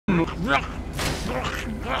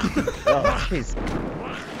Oh, jeez.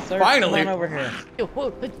 Sir, Finally! come on over here.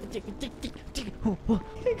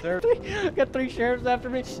 Sir, got 3 sheriffs after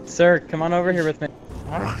me. Sir, come on over here with me.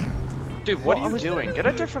 Dude, what are you doing? Get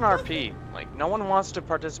a different RP. Like, no one wants to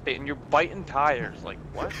participate and you're biting tires. Like,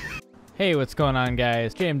 what? Hey, what's going on,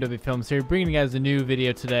 guys? jmwFILMS here, bringing you guys a new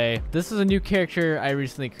video today. This is a new character I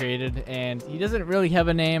recently created, and he doesn't really have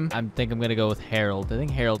a name. I think I'm gonna go with Harold. I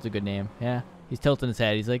think Harold's a good name. Yeah. He's tilting his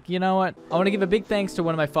head. He's like, you know what? I want to give a big thanks to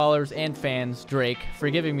one of my followers and fans, Drake, for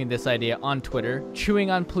giving me this idea on Twitter, chewing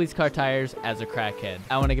on police car tires as a crackhead.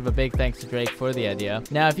 I want to give a big thanks to Drake for the idea.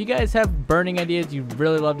 Now, if you guys have burning ideas you'd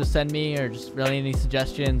really love to send me, or just really any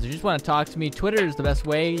suggestions, or just want to talk to me, Twitter is the best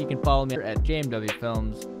way. You can follow me at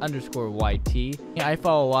jmwFILMS_YT. Yeah, I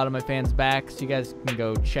follow a lot of my fans back, so you guys can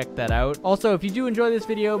go check that out. Also, if you do enjoy this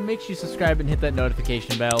video, make sure you subscribe and hit that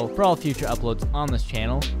notification bell for all future uploads on this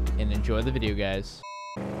channel. And enjoy the video, guys.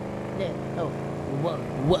 Oh,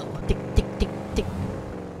 whoa, tick, tick, tick, tick.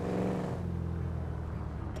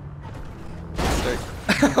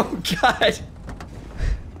 Oh god!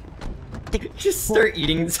 Just start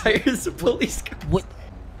eating the tires of police cars. What?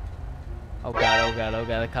 Oh god, oh god, oh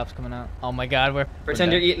god, the cop's coming out. Oh my god, we're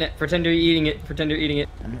Pretend you're eating it. Pretend you're eating it. Pretend you're eating it.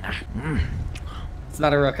 It's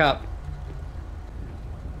not a real cop.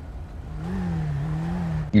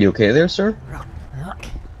 You okay there, sir?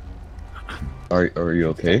 Are you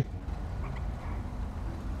okay?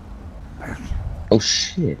 Oh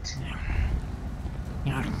shit.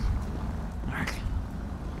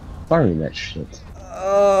 Firing that shit.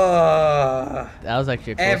 That was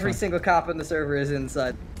actually a close Every one. single cop on the server is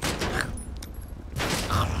inside.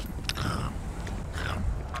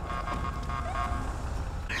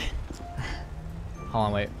 Hold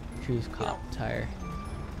on, wait. Choose cop tire.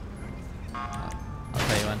 I'll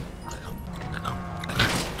tell you when.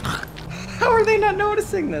 How are they not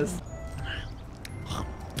noticing this?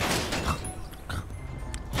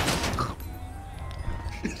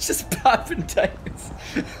 It's just popping tires.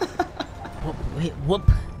 Whoop, wait, whoop.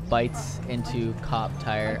 Bites into cop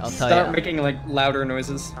tire. I'll tell Start you. making like louder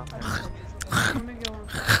noises.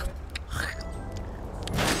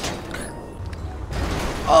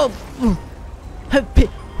 Oh!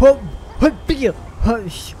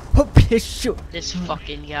 This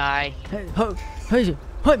fucking guy.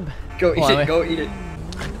 Go eat Hold on, it. wait. Go eat it.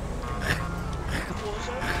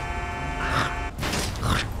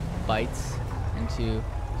 Bites into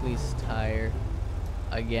police tire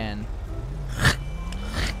again.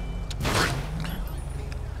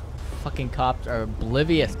 Fucking cops are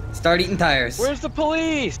oblivious. Start eating tires. Where's the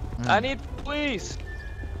police? I need police.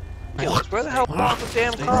 Where the hell are the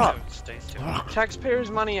damn cops? Taxpayers'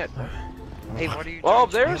 money at... Hey, what are you doing? Oh,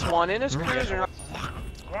 there's one in his cruiser.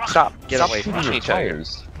 Stop. Get Stop away from shooting me. your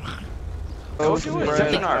tires. Go do it.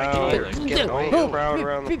 It's in our gear. Get away. Crowd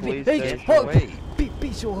around the police station.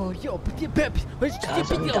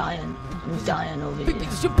 I'm dying over here.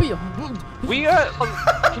 We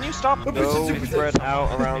can you stop? Go spread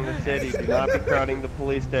out around the city. Do not be crowding the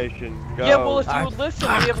police station. Go. Yeah, well, if you would listen,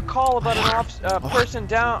 we have a call about an person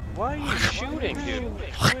down. Why are you shooting, dude?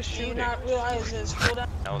 Who is shooting? I've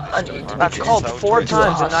called 4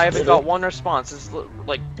 times and I haven't got one response. It's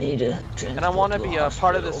like, and I want to be a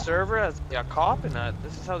part of the server as a cop, and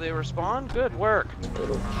this is how they respond. Good work.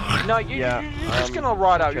 No, you're just gonna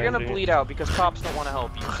rot out. You're gonna bleed out because cops don't want to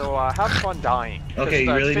help you. So have fun dying. Okay,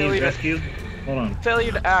 you really need rescue? Hold on.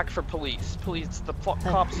 Failure to act for police. Police, the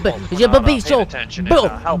cops' fault for Yeah, not but paying attention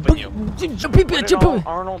and helping you. Where did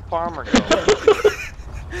Arnold Palmer go?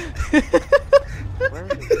 Where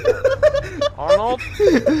is he? Arnold?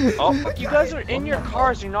 Oh, you guys are in your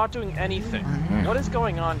cars. You're not doing anything. What is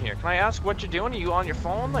going on here? Can I ask what you're doing? Are you on your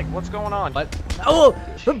phone? Like, what's going on? What? Oh!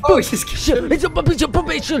 Can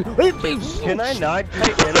I not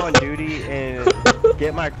get in on duty and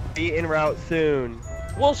get my feet en route soon?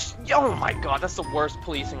 Well, oh my god, that's the worst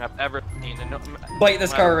policing I've ever seen. And Bite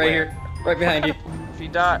this car right here. Right behind you. If you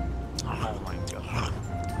die. Oh my god.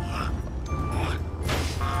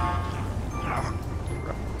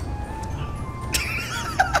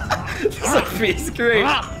 Sophie's great.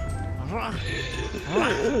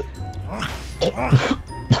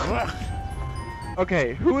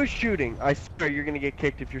 Okay, who is shooting? I swear you're gonna get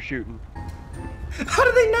kicked if you're shooting. How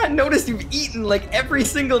do they not notice you've eaten like every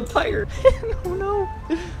single tire? Oh no!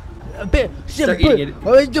 Start eating it.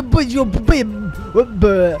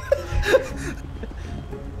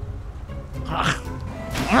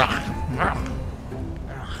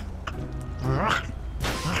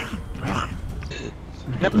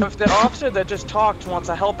 If the officer that just talked wants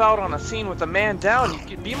to help out on a scene with a man down, you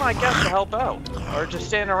could be my guest to help out. Or just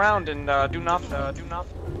stand around and do nothing.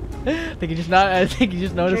 I think you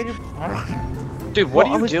just noticed. Dude, what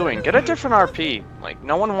are you doing? Get a different RP. Like,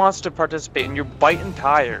 no one wants to participate and you're biting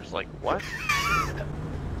tires. Like, what?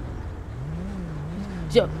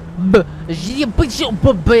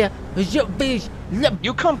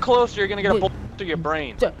 You come closer, you're gonna get a bullet through your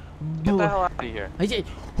brain. Get the hell out of here.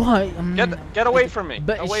 Get away from me.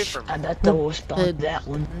 Away from me. That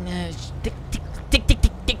one.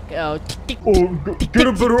 Oh, Get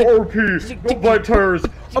a better RP. Don't bite tires.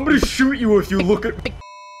 I'm gonna shoot you if you look at.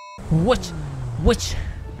 Which?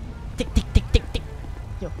 Tick tick tick tick tick.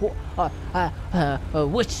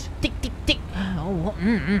 Which? Tick tick tick. Oh,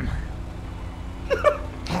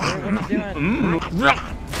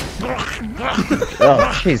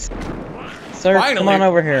 Oh, jeez. Sir, Finally. come on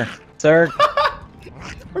over here. Sir.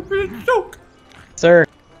 I'm gonna choke. Sir.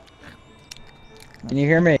 Can you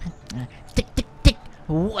hear me? Tick tick tick.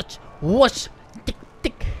 What? Tick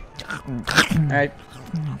tick. Alright.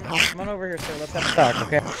 Come on over here, sir. Let's have a talk,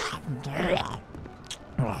 okay?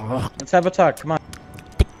 Let's have a talk. Come on.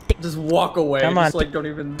 Just walk away. Come on. Just like don't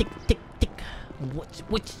even. Tick tick tick.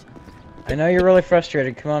 Which? I know you're really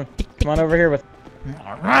frustrated. Come on. Come on over here with.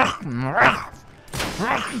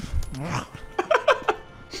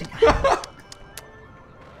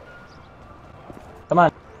 Come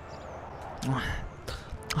on.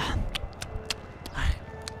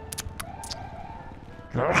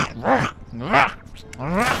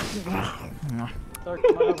 Sir,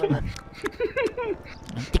 come on over here.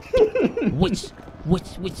 Which?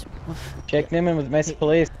 Jake Newman with Mesa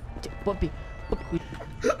Police. Puppy.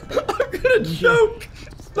 I'm gonna choke.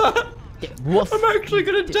 Stop. Woof. I'm actually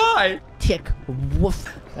gonna die. Tick. Woof.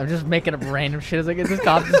 I'm just making up random shit as I get this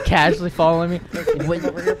cop just casually following me. Wait.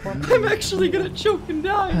 I'm actually gonna choke and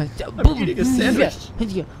die. I'm eating a sandwich.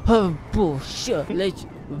 Bullshit. Let's.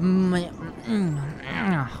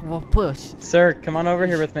 Push. Sir, come on over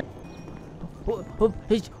here with me.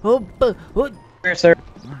 What? Here, sir.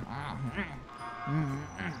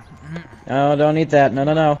 No, don't eat that. No,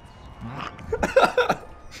 no, no.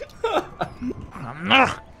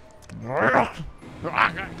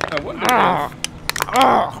 I wonder if...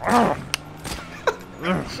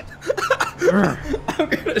 I'm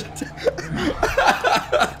gonna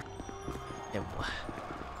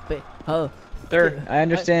Sir, I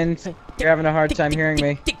understand you're having a hard time hearing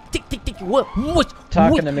me. What?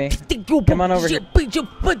 Talking to me. Come on over here.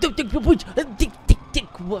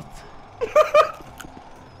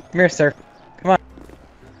 Come here, sir. Come on.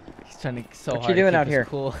 He's trying so What hard. you doing to keep out us here?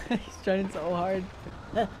 Cool. He's trying so hard.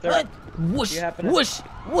 Sir, Whoosh, you happen to- whoosh,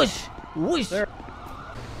 whoosh, whoosh. Sir.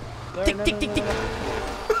 Sir, Tick, no, tick, no, tick, no, tick. no.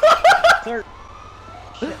 Sir.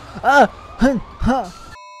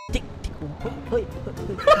 Tick, tick.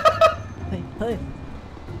 Hey.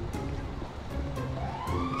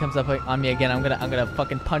 He comes up on me again. I'm gonna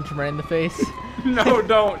fucking punch him right in the face. No,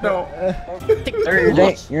 don't. Tick, Sir,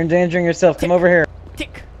 whoosh. you're endangering yourself. Come over here.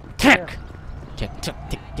 Tick, tick. Tick, tick,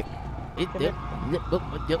 tick, tick.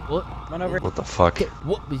 What? Come on over. What the fuck?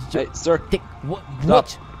 What was Hey, sir. Tick, what? Stop.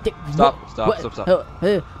 What? Tick, Stop, what? stop, What? stop, stop.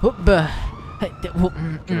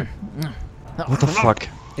 What the fuck?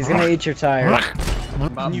 He's gonna eat your tire.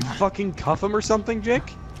 Can you fucking cuff him or something,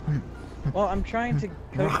 Jake? Well, I'm trying to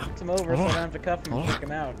coax him over so I don't have to cuff him and kick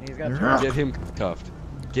him out. He's got. Get him cuffed.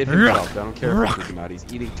 Get him cuffed. I don't care if you kick him out. He's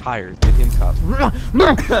eating tires. Get him cuffed.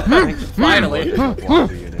 Finally.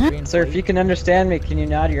 Sir, if you can understand me, can you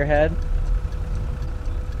nod your head?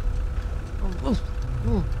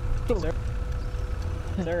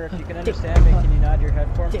 Sir, if you can understand me, can you nod your head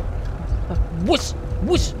for me? Whoosh,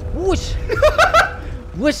 whoosh, whoosh.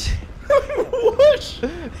 Whoosh. Whoosh.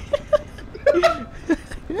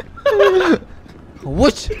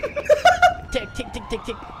 Whoosh. Tick, tick, tick, tick,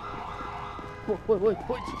 tick. What?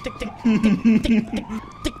 Tick, tick, tick, tick, tick,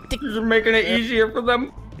 tick, tick. You're making it easier for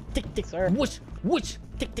them. Tick, tick, Sir. whoosh, whoosh.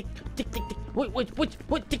 Tick, tick, tick, tick, tick. What?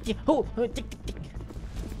 Tick, tick, oh, tick, tick, tick.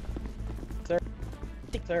 Sir.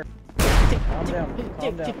 Tick, Sir. tick, Calm tick, down. tick,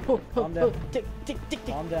 Calm tick, down. oh, Calm down. Tick, tick, tick, tick,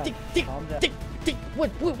 Calm down. tick, tick, Calm down. tick, tick.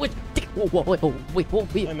 What? Tick. Whoa, wait,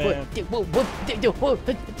 Hey, man. tick, whoa, tick, whoa,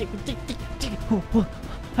 tick, tick, tick, whoa,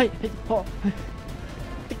 hey, oh.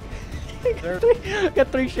 Got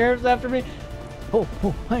 3 sheriffs after me. Oh,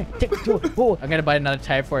 hey, tick, oh. I'm gonna bite another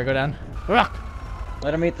tire before I go down.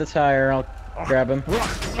 Let him eat the tire. I'll grab him.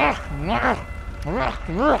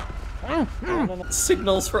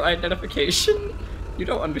 Signals for identification. You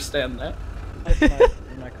don't understand that.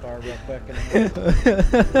 In my car real quick. And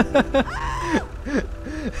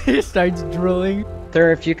He starts drooling.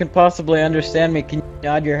 Sir, if you can possibly understand me, can you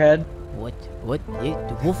nod your head? What?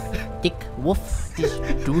 Woof, tick, woof, this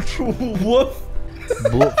douche. Woof.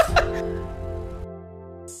 Woof.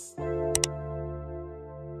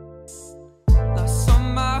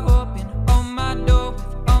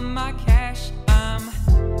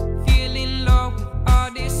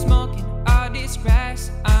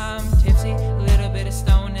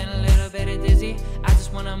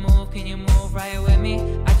 just wanna move, can you move right with me?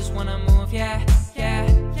 I just wanna move, yeah.